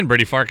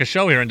Brady Farkas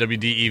Show here on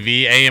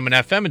WDEV, AM and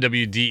FM, and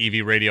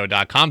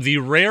WDEVradio.com. The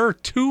rare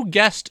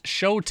two-guest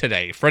show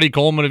today. Freddie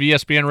Coleman of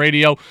ESPN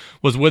Radio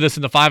was with us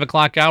in the 5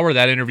 o'clock hour.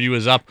 That interview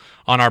is up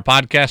on our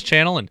podcast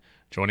channel, and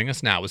joining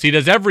us now, as he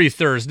does every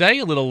Thursday,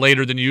 a little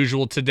later than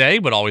usual today,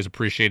 but always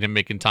appreciate him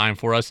making time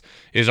for us,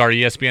 is our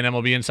ESPN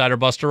MLB insider,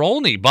 Buster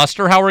Olney.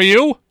 Buster, how are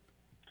you?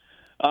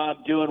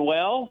 I'm doing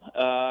well.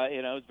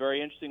 It's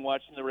very interesting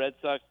watching the Red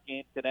Sox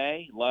game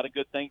today. A lot of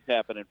good things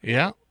happening.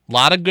 Yeah, a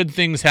lot of good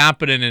things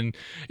happening, and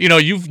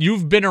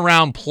you've been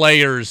around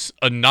players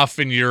enough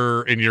in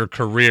your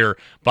career,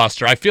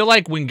 Buster. I feel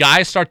like when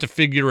guys start to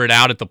figure it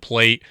out at the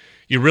plate,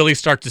 you really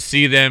start to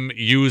see them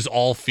use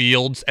all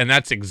fields, and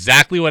that's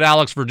exactly what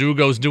Alex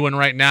Verdugo's doing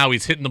right now.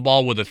 He's hitting the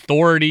ball with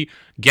authority,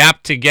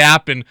 gap to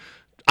gap, and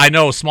I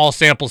know small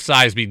sample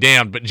size be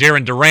damned, but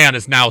Jarren Duran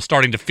is now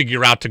starting to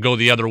figure out to go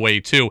the other way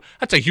too.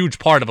 That's a huge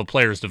part of a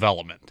player's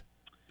development.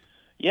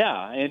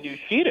 Yeah, and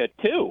Yoshida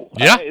too.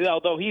 Yeah.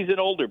 Although he's an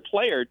older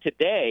player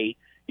today,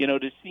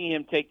 to see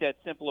him take that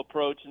simple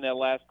approach in that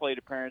last plate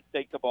appearance,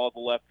 take the ball to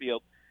left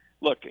field.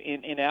 Look,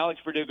 in Alex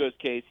Verdugo's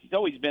case, he's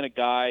always been a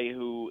guy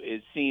who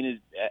is seen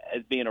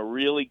as being a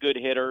really good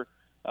hitter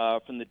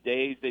from the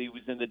days that he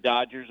was in the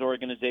Dodgers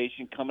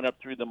organization, coming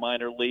up through the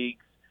minor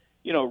leagues.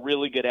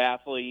 Really good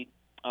athlete.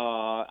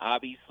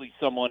 Obviously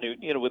someone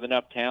who, with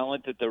enough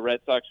talent that the Red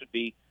Sox would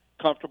be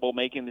comfortable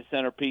making the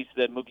centerpiece of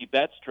that Mookie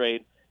Betts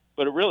trade.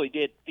 But it really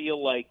did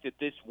feel like that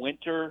this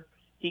winter,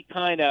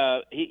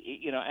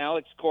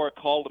 Alex Cora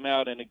called him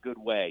out in a good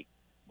way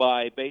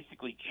by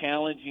basically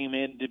challenging him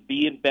in to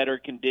be in better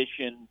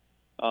condition.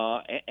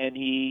 And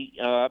he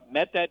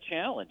met that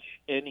challenge,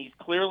 and he's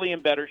clearly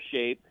in better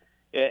shape.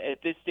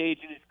 At this stage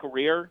in his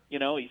career,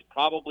 he's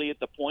probably at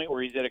the point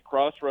where he's at a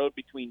crossroad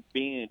between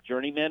being a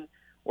journeyman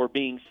or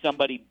being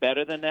somebody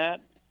better than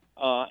that.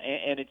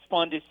 And it's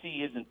fun to see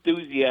his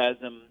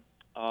enthusiasm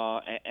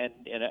and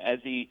as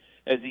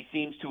he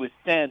seems to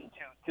ascend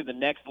to the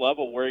next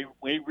level where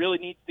he really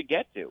needs to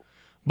get to.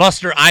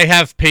 Buster, I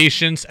have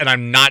patience, and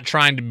I'm not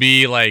trying to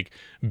be like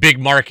big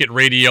market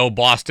radio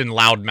Boston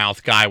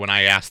loudmouth guy when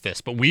I ask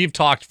this, but we've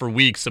talked for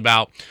weeks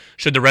about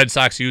should the Red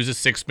Sox use a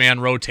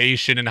six-man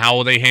rotation and how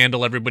will they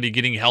handle everybody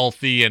getting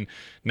healthy, and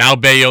now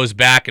Bayo's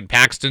back and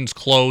Paxton's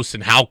close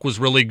and Houck was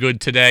really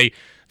good today.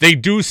 They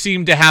do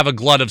seem to have a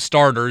glut of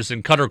starters,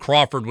 and Cutter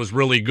Crawford was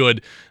really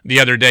good the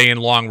other day in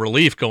long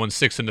relief, going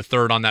 6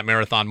 1/3 on that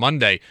Marathon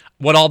Monday.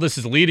 What all this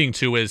is leading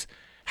to is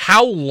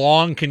how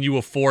long can you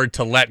afford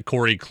to let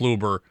Corey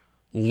Kluber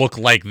look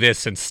like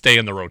this and stay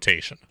in the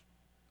rotation?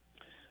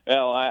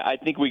 Well, I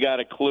think we got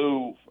a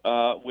clue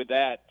with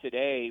that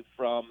today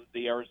from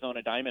the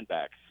Arizona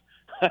Diamondbacks,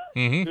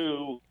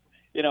 who,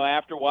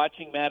 after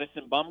watching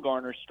Madison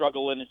Bumgarner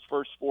struggle in his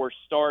first 4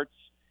 starts,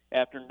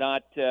 after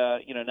not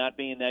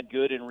being that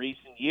good in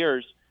recent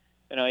years,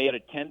 he had a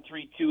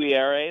 10.32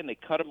 ERA, and they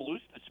cut him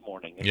loose this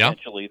morning.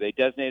 Essentially, They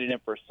designated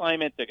him for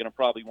assignment. They're going to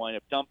probably wind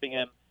up dumping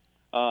him.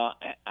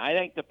 I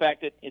think the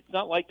fact that it's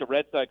not like the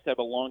Red Sox have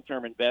a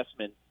long-term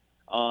investment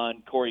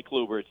on Corey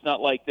Kluber. It's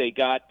not like they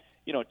got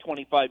a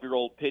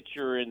 25-year-old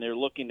pitcher and they're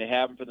looking to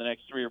have him for the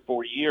next 3 or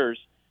 4 years.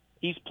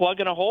 He's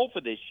plugging a hole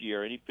for this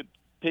year, and if he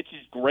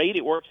pitches great,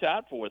 it works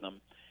out for them.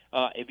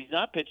 If he's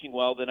not pitching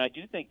well, then I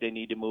do think they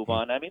need to move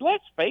on. I mean,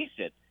 let's face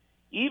it.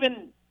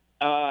 Even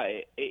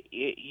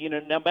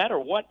no matter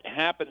what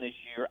happened this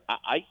year,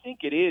 I think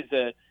it is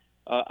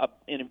an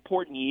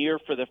important year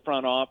for the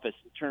front office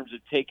in terms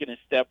of taking a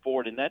step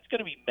forward, and that's going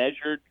to be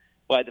measured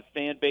by the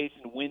fan base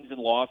and wins and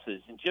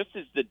losses. And just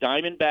as the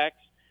Diamondbacks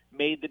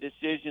made the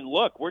decision,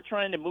 look, we're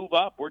trying to move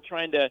up, we're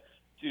trying to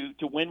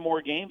win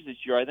more games this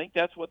year. I think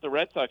that's what the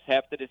Red Sox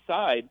have to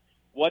decide.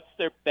 What's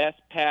their best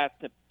path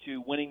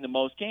to winning the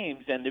most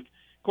games? And if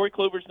Corey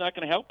Kluber's not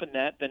going to help in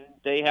that, then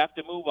they have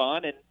to move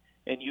on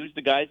and use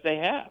the guys they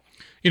have.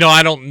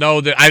 I don't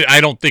know that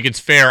I don't think it's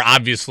fair,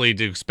 obviously,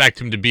 to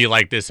expect him to be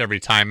like this every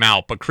time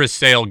out. But Chris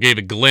Sale gave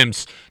a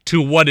glimpse to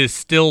what is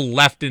still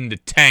left in the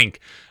tank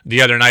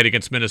the other night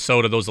against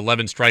Minnesota, those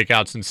 11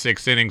 strikeouts in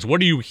 6 innings. What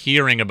are you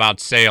hearing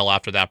about Sale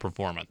after that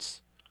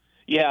performance?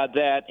 Yeah,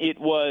 that it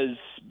was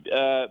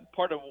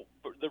part of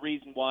the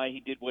reason why he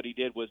did what he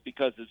did was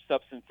because of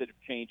substantive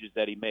changes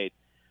that he made.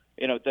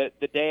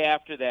 The day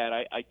after that,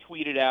 I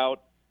tweeted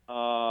out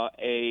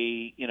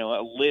a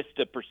list,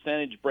 a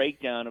percentage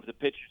breakdown of the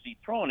pitchers he'd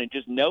thrown, and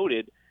just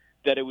noted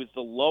that it was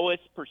the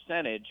lowest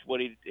percentage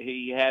what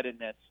he had in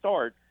that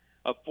start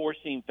of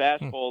four-seam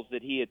fastballs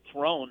that he had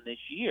thrown this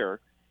year,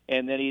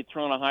 and that he had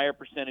thrown a higher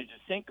percentage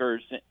of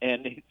sinkers.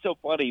 And it's so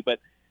funny, but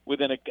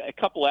within a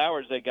couple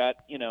hours, I got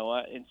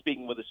in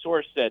speaking with a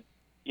source, said,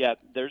 yeah,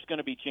 there's going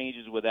to be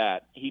changes with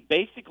that. He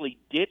basically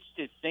ditched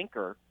his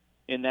sinker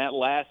in that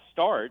last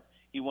start.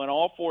 He went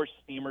all four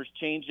seamers,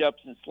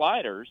 change-ups, and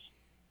sliders,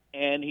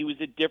 and he was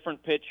a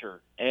different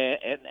pitcher.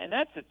 And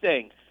that's the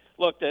thing.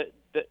 Look,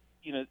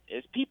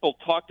 as people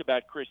talked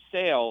about Chris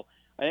Sale,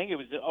 I think it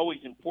was always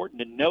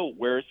important to know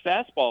where his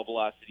fastball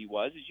velocity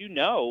was. As you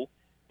know,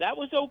 that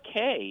was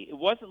okay. It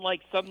wasn't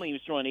like suddenly he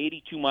was throwing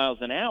 82 miles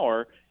an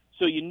hour,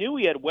 so you knew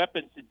he had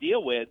weapons to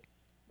deal with.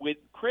 With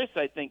Chris,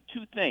 I think,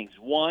 two things.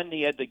 One,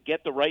 he had to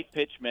get the right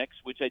pitch mix,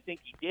 which I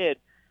think he did.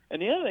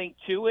 And the other thing,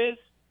 too, is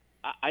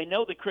I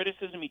know the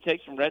criticism he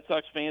takes from Red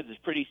Sox fans is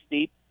pretty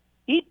steep.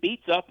 He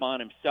beats up on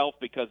himself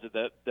because of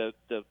the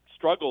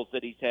struggles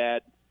that he's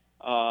had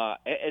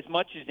as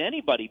much as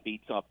anybody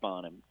beats up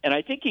on him. And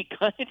I think he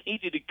kind of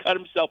needed to cut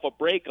himself a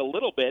break a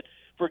little bit,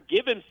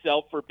 forgive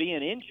himself for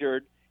being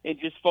injured, and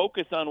just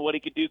focus on what he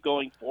could do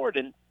going forward.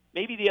 And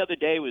maybe the other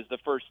day was the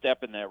first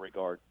step in that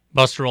regard.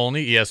 Buster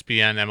Olney,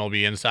 ESPN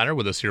MLB Insider,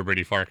 with us here,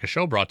 Brady Farkas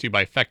Show, brought to you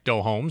by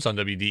Fecto Homes on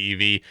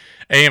WDEV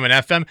AM and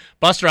FM.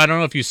 Buster, I don't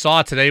know if you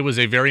saw, today was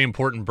a very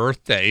important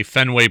birthday.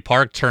 Fenway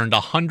Park turned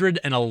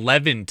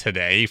 111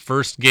 today.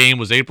 First game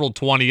was April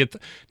 20th,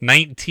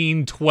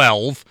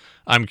 1912.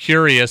 I'm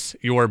curious,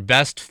 your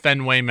best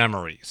Fenway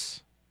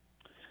memories.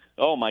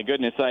 Oh, my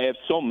goodness, I have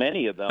so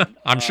many of them.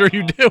 I'm sure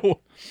you do.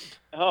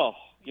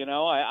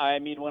 I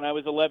mean, when I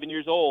was 11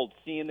 years old,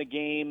 seeing the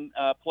game,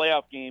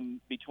 playoff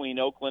game between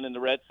Oakland and the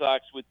Red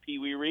Sox with Pee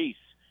Wee Reese.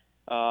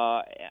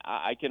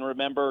 I can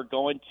remember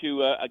going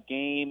to a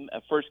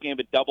first game,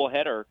 a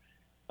doubleheader,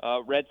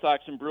 Red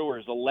Sox and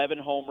Brewers, 11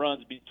 home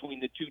runs between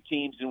the two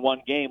teams in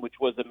one game, which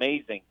was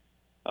amazing.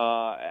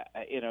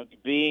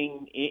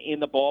 Being in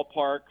the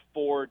ballpark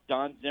for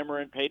Don Zimmer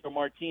and Pedro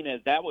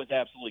Martinez, that was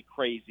absolutely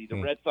crazy.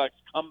 The Red Sox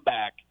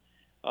comeback.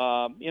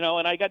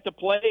 And I got to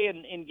play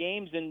in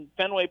games in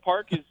Fenway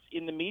Park is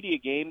in the media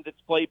game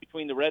that's played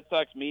between the Red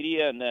Sox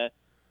media and the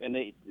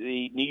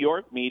New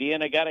York media,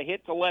 and I got a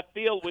hit to left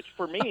field, which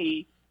for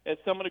me, as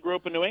someone who grew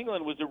up in New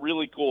England, was a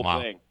really cool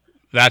thing.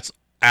 That's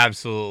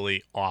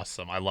absolutely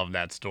awesome. I love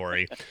that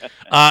story.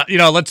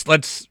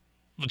 Let's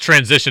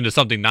transition to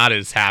something not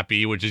as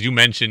happy, which is, you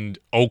mentioned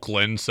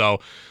Oakland. So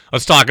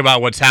let's talk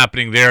about what's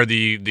happening there.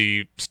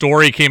 The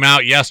story came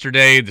out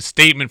yesterday. The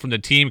statement from the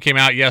team came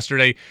out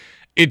yesterday.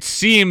 It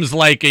seems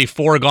like a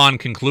foregone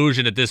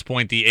conclusion at this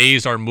point. The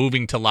A's are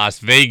moving to Las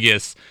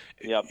Vegas.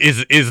 Yep.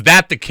 Is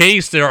that the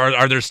case?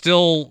 Are there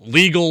still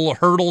legal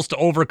hurdles to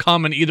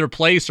overcome in either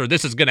place, or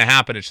this is going to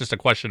happen? It's just a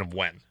question of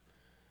when.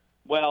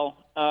 Well,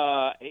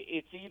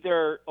 it's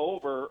either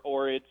over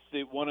or it's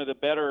one of the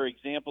better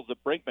examples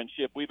of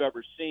brinkmanship we've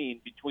ever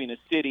seen between a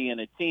city and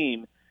a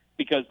team,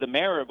 because the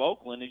mayor of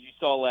Oakland, as you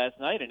saw last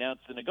night,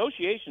 announced the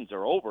negotiations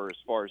are over as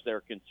far as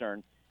they're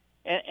concerned.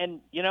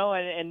 And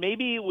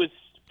maybe it was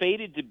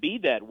fated to be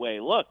that way.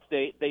 Look,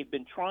 they've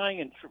been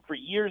trying for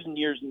years and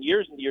years and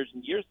years and years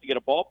and years to get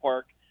a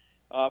ballpark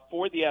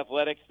for the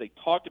Athletics. They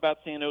talked about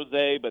San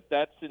Jose, but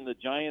that's in the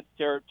Giants'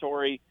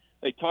 territory.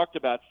 They talked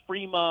about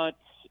Fremont.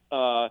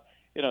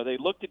 They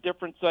looked at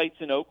different sites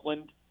in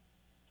Oakland.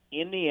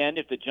 In the end,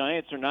 if the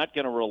Giants are not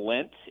going to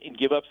relent and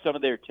give up some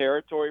of their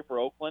territory for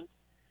Oakland,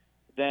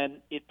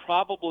 then it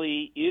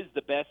probably is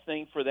the best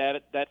thing for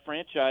that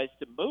franchise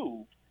to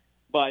move.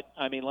 But,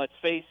 I mean, let's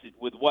face it,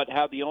 with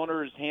how the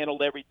owners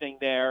handled everything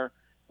there,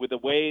 with the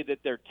way that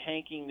they're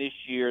tanking this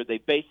year, they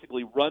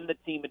basically run the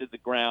team into the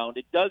ground.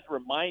 It does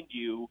remind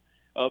you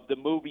of the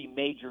movie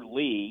Major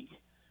League,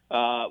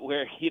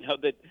 where,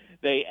 that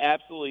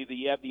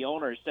you have the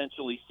owner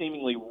essentially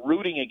seemingly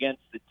rooting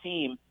against the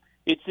team.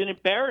 It's an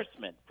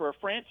embarrassment for a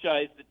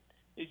franchise that,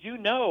 as you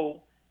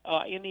know,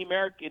 in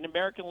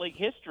American League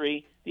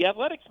history, the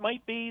Athletics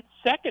might be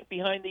second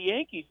behind the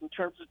Yankees in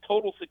terms of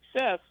total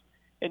success.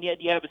 And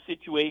yet you have a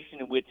situation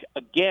in which,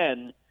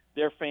 again,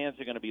 their fans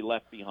are going to be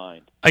left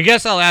behind. I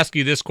guess I'll ask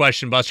you this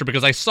question, Buster,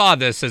 because I saw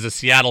this as a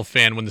Seattle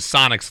fan when the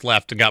Sonics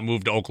left and got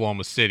moved to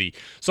Oklahoma City.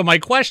 So my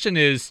question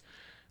is,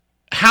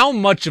 how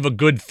much of a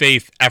good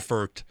faith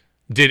effort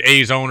did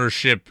A's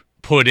ownership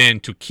put in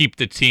to keep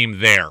the team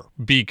there?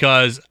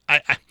 Because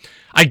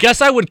I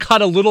guess I would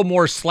cut a little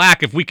more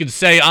slack if we could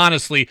say,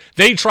 honestly,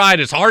 they tried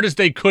as hard as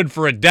they could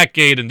for a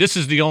decade, and this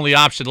is the only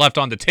option left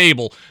on the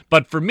table.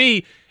 But for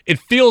me, it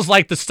feels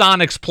like the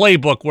Sonics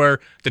playbook, where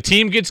the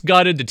team gets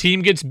gutted, the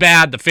team gets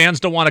bad, the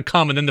fans don't want to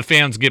come, and then the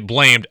fans get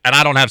blamed, and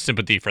I don't have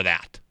sympathy for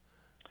that.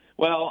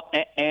 Well,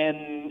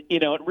 and,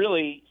 it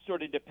really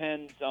sort of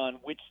depends on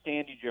which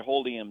standard you're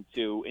holding them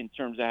to in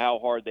terms of how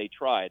hard they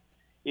tried.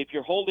 If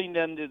you're holding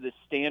them to the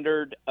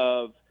standard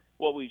of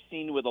what we've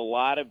seen with a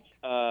lot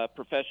of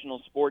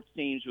professional sports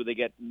teams where they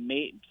get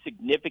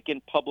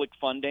significant public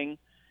funding,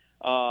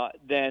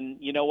 then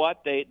you know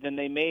what? They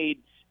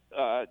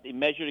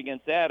measured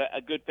against that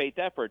a good faith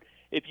effort.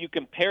 If you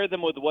compare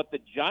them with what the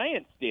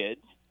Giants did,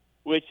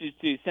 which is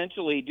to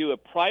essentially do a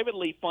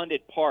privately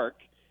funded park,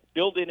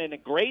 build it in a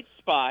great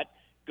spot,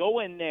 go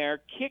in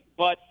there, kick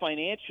butt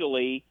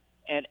financially,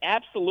 and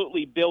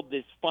absolutely build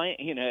this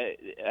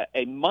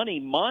a money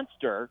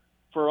monster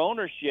for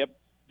ownership,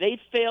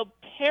 they failed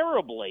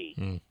terribly.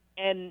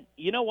 And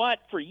you know what?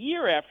 For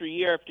year after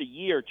year after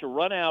year to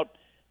run out,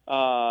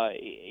 or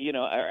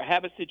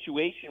have a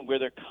situation where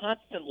they're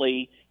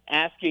constantly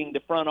asking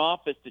the front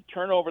office to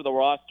turn over the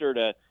roster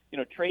to,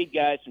 trade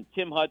guys from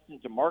Tim Hudson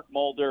to Mark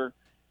Mulder,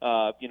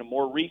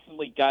 more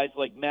recently guys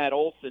like Matt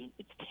Olson.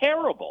 It's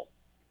terrible.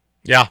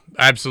 Yeah,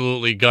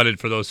 absolutely gutted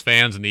for those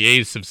fans, and the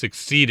A's have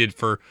succeeded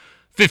for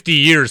 50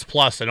 years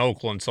plus in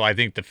Oakland, so I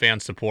think the fan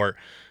support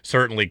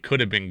certainly could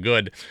have been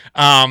good.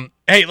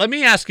 Hey, let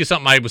me ask you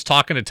something I was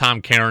talking to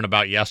Tom Caron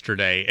about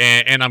yesterday,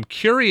 and I'm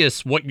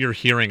curious what you're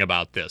hearing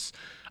about this.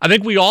 I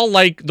think we all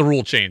like the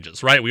rule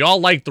changes, right? We all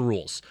like the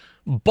rules.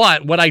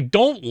 But what I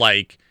don't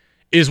like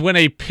is when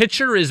a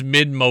pitcher is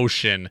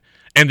mid-motion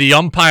and the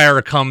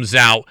umpire comes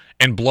out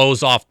and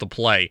blows off the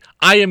play.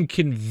 I am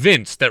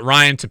convinced that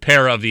Ryan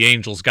Tepera of the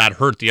Angels got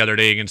hurt the other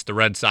day against the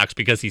Red Sox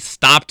because he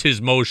stopped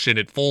his motion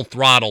at full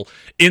throttle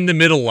in the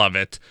middle of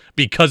it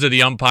because of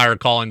the umpire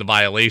calling the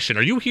violation.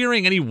 Are you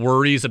hearing any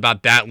worries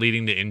about that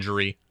leading to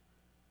injury?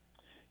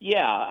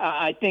 Yeah,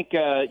 I think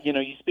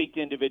you speak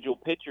to individual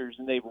pitchers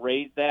and they've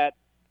raised that.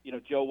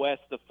 Joe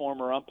West, the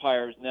former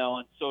umpire, is now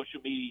on social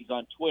media, he's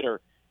on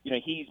Twitter.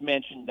 He's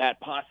mentioned that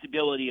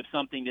possibility of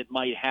something that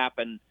might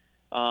happen.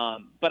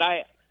 But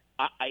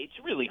it's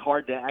really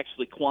hard to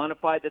actually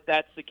quantify that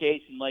that's the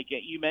case. And like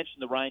you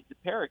mentioned, the Ryan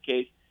Tepera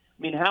case.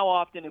 I mean, how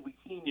often have we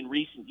seen in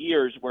recent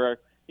years where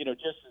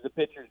just as the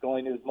pitcher's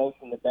going to his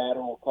motion, the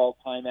batter will call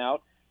timeout,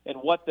 and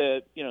what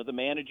the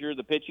manager,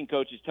 the pitching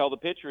coaches tell the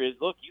pitcher is,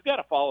 look, you got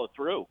to follow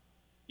through.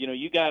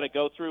 You got to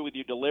go through with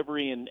your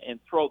delivery and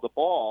throw the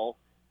ball.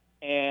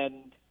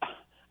 And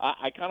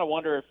I kind of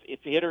wonder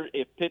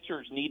if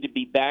pitchers need to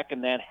be back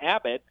in that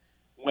habit.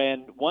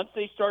 When once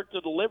they start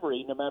the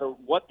delivery, no matter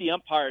what the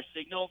umpire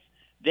signals,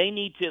 they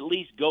need to at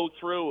least go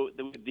through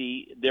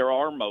their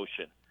arm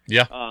motion.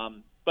 Yeah.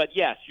 But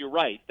yes, you're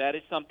right. That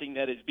is something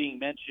that is being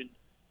mentioned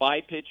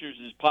by pitchers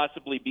as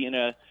possibly being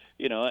an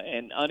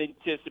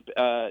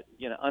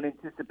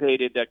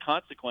unanticipated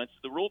consequence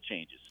of the rule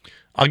changes.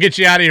 I'll get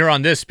you out of here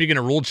on this. Speaking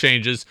of rule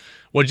changes,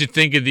 what did you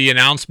think of the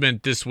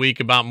announcement this week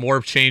about more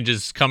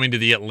changes coming to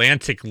the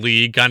Atlantic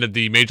League, kind of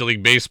the Major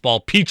League Baseball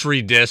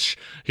petri dish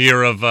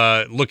here of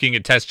looking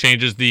at test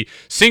changes, the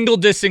single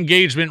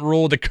disengagement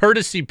rule, the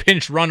courtesy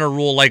pinch runner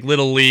rule like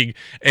Little League,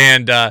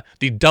 and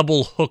the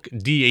double hook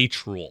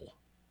DH rule?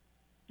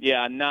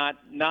 Yeah, not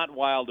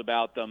wild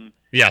about them.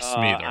 Yes,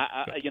 me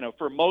either.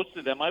 For most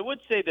of them, I would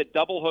say the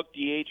double hook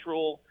DH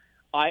rule,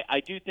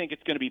 I do think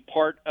it's going to be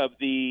part of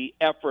the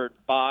effort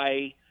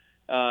by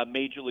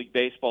Major League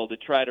Baseball to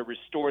try to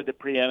restore the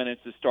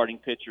preeminence of starting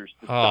pitchers,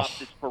 to stop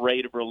this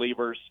parade of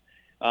relievers.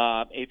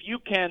 If you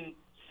can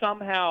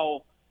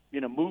somehow,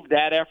 move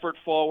that effort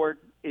forward,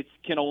 it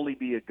can only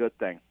be a good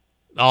thing.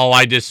 Oh,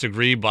 I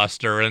disagree,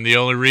 Buster, and the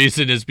only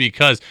reason is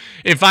because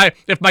if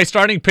my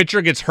starting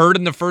pitcher gets hurt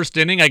in the first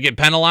inning, I get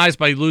penalized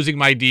by losing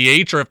my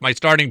DH, or if my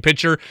starting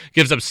pitcher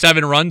gives up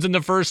 7 runs in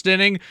the first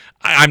inning,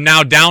 I'm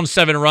now down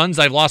 7 runs,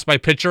 I've lost my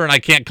pitcher, and I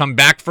can't come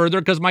back further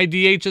because my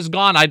DH is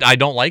gone. I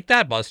don't like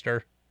that,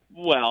 Buster.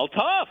 Well,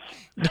 tough.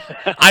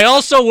 I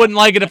also wouldn't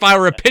like it if I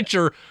were a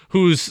pitcher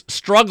who's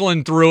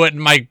struggling through it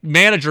and my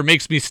manager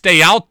makes me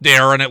stay out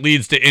there and it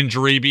leads to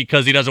injury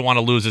because he doesn't want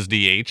to lose his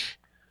DH.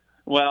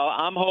 Well,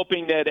 I'm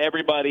hoping that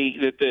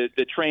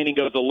the training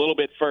goes a little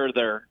bit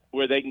further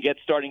where they can get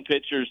starting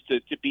pitchers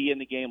to be in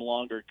the game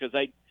longer. Because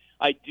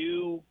I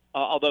do,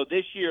 although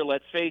this year,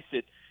 let's face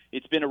it,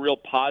 it's been a real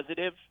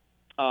positive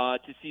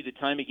to see the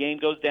time of game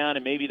goes down,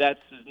 and maybe that's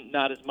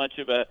not as much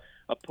of a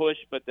push,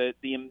 but the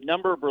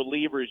number of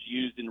relievers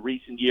used in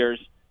recent years,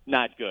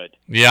 not good.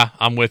 Yeah,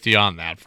 I'm with you on that.